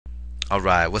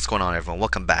Alright, what's going on everyone?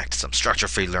 Welcome back to some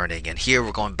structure-free learning, and here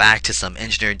we're going back to some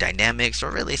engineering dynamics,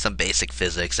 or really some basic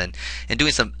physics, and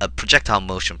doing a projectile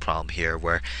motion problem here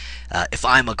where if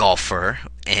I'm a golfer,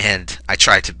 and I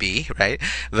try to be, right?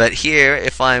 But here,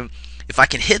 if I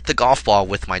can hit the golf ball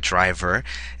with my driver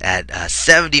at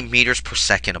 70 meters per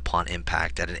second upon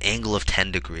impact at an angle of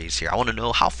 10 degrees here, I want to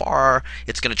know how far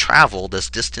it's going to travel this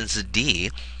distance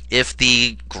d if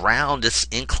the ground is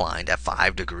inclined at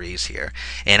 5 degrees here.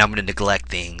 And I'm going to neglect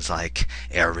things like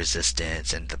air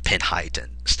resistance and the pin height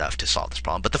and stuff to solve this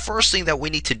problem. But the first thing that we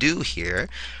need to do here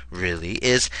really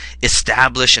is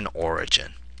establish an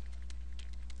origin.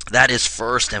 That is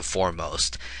first and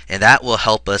foremost, and that will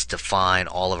help us define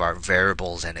all of our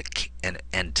variables and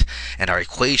our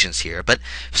equations here. But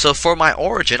so for my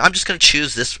origin, I'm just going to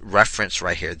choose this reference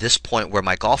right here, this point where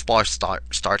my golf ball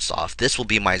starts off. This will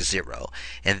be my 0,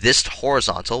 and this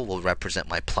horizontal will represent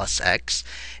my plus x,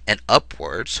 and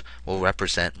upwards will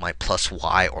represent my plus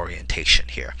y orientation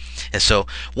here. And so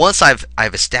once I've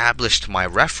established my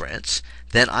reference,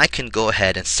 then I can go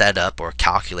ahead and set up or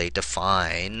calculate,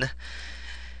 define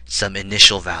some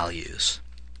initial values.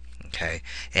 Okay,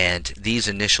 and these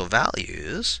initial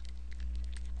values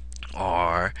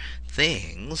are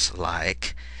things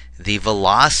like the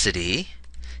velocity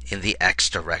in the x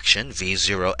direction,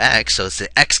 v0x, so it's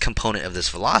the x component of this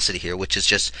velocity here, which is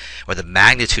just, or the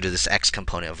magnitude of this x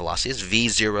component of velocity is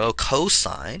v0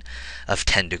 cosine of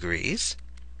 10 degrees.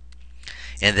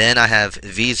 And then I have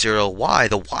v0y,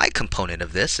 the y component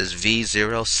of this is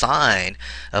v0 sine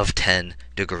of 10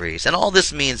 degrees. And all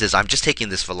this means is I'm just taking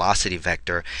this velocity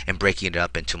vector and breaking it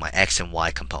up into my x and y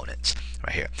components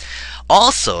right here.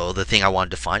 Also, the thing I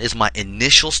want to define is my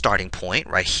initial starting point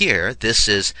right here. This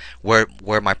is where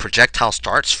my projectile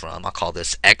starts from. I'll call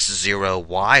this x0,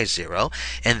 y0.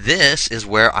 And this is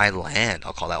where I land.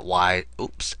 I'll call that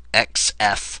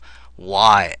xf,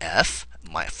 yf.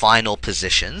 My final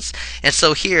positions. And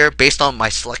so here, based on my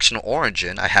selection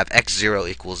origin, I have x0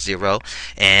 equals 0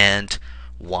 and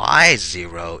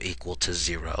y0 equal to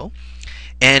 0.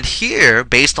 And here,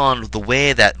 based on the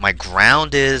way that my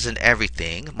ground is and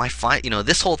everything,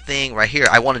 this whole thing right here,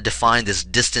 I want to define this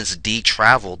distance d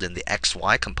traveled in the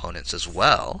xy components as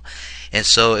well. And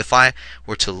so if I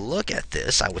were to look at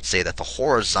this, I would say that the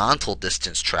horizontal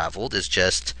distance traveled is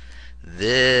just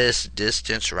this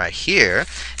distance right here,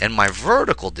 and my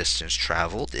vertical distance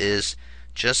traveled is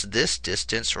just this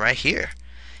distance right here.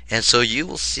 And so you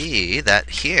will see that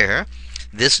here,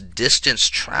 this distance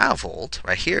traveled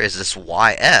right here is this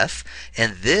yf,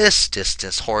 and this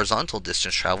distance, horizontal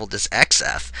distance traveled, is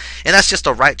xf. And that's just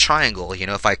a right triangle. You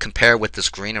know, if I compare with this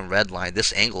green and red line,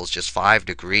 this angle is just 5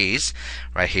 degrees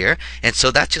right here. And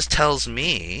so that just tells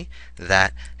me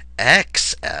that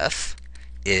xf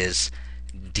is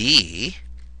d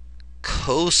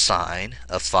cosine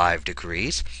of 5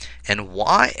 degrees, and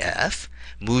yf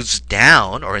moves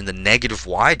down or in the negative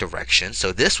y direction,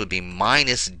 so this would be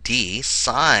minus d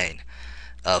sine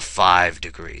of 5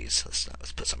 degrees.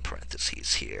 Let's put some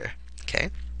parentheses here.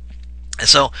 Okay, and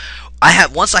so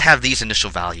once I have these initial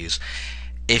values,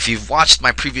 if you've watched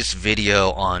my previous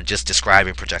video on just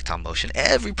describing projectile motion,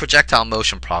 every projectile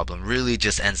motion problem really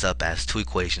just ends up as 2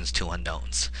 equations, 2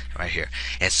 unknowns right here.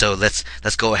 And so let's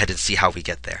go ahead and see how we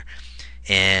get there.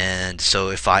 And so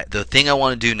the thing I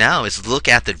want to do now is look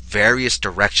at the various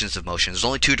directions of motion. There's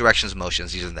only 2 directions of motion,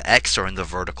 either in the x or in the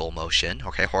vertical motion,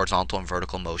 okay, horizontal and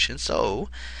vertical motion. So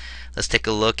let's take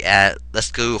a look at,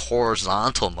 let's go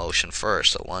horizontal motion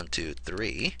first. So 1, 2,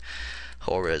 3.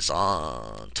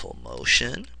 Horizontal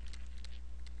motion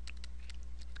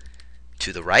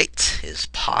to the right is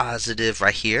positive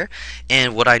right here.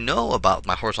 And what I know about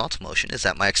my horizontal motion is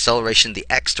that my acceleration in the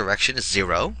x direction is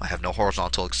 0. I have no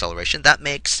horizontal acceleration. That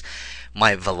makes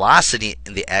my velocity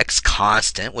in the x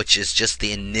constant, which is just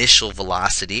the initial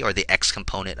velocity, or the x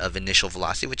component of initial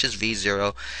velocity, which is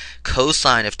v0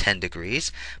 cosine of 10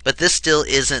 degrees. But this still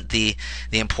isn't the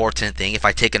important thing. If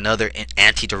I take another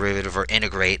antiderivative, or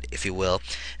integrate, if you will,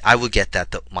 I would get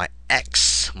that my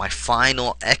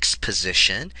final x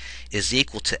position is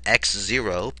equal to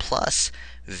x0 plus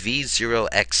v0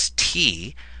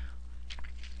 xt.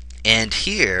 And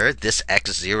here, this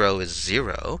x0 is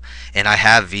 0, and I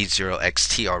have v0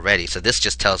 xt already. So this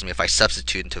just tells me if I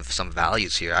substitute into some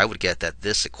values here, I would get that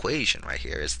this equation right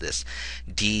here is this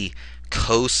d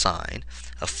cosine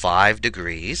of 5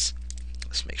 degrees.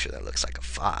 Let's make sure that looks like a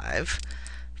 5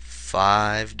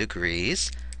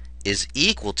 degrees is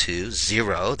equal to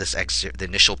 0. This x0, the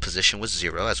initial position was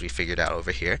 0, as we figured out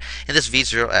over here. And this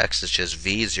v0x is just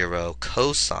v0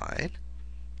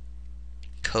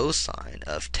 cosine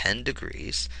of 10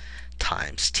 degrees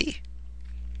times t.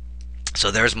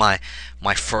 So there's my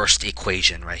first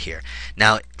equation right here.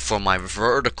 Now for my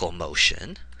vertical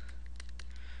motion,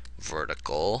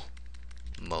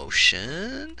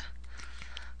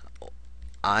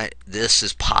 this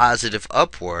is positive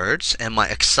upwards, and my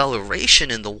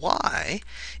acceleration in the y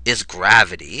is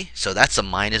gravity. So that's a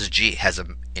minus g. Has a,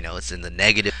 it's in the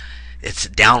negative. It's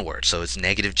downward, so it's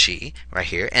negative g right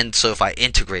here. And so if I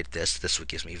integrate this, this would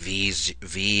give me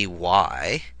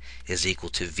vy is equal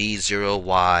to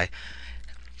v0y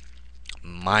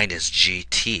minus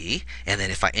gt. And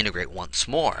then if I integrate once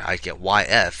more, I get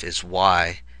yf is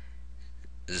y0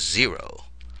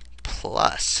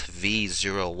 plus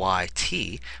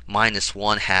v0yt minus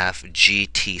 1/2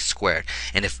 gt squared.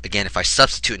 And if I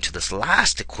substitute into this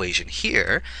last equation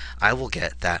here, I will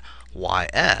get that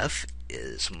yf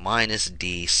is minus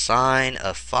d sine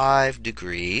of 5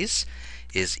 degrees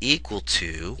is equal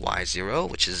to y0,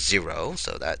 which is 0,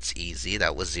 so that's easy,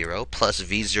 that was 0, plus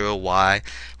v0y,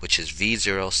 which is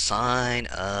v0 sine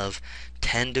of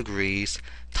 10 degrees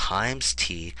times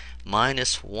t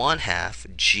minus 1/2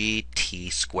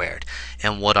 gt squared.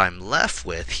 And what I'm left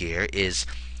with here is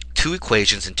two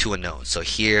equations and two unknowns. So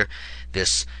here,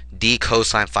 this d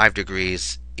cosine 5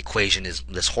 degrees equation is,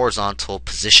 this horizontal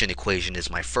position equation is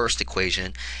my first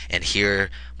equation, and here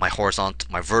my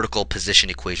vertical position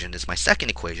equation is my second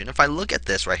equation. If I look at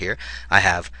this right here, I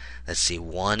have, let's see,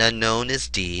 one unknown is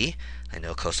d. I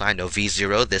know cosine, I know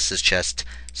v0, this is just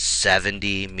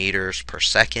 70 meters per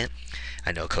second.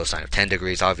 I know cosine of 10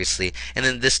 degrees, obviously. And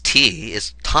then this t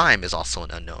is time is also an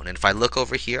unknown. And if I look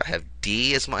over here, I have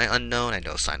d as my unknown. I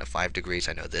know sine of 5 degrees.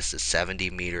 I know this is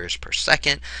 70 meters per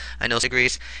second. I know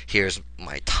degrees. Here's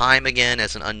my time again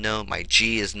as an unknown. My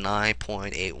g is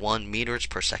 9.81 meters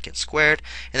per second squared.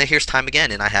 And then here's time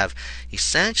again. And I have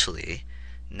essentially,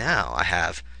 now I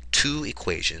have two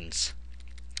equations,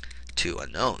 two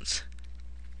unknowns.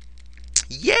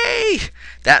 Yay!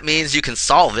 That means you can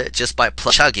solve it just by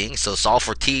chugging. So solve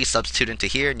for t, substitute into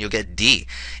here, and you'll get d.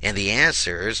 And the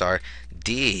answers are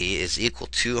d is equal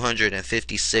to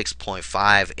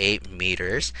 256.58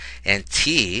 meters, and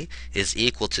t is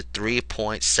equal to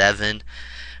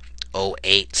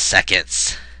 3.708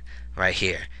 seconds. Right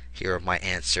here. Here are my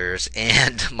answers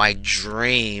and my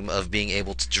dream of being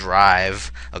able to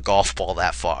drive a golf ball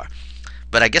that far.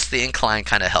 But I guess the incline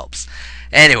kind of helps.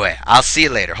 Anyway, I'll see you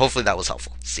later. Hopefully that was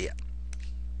helpful. See ya.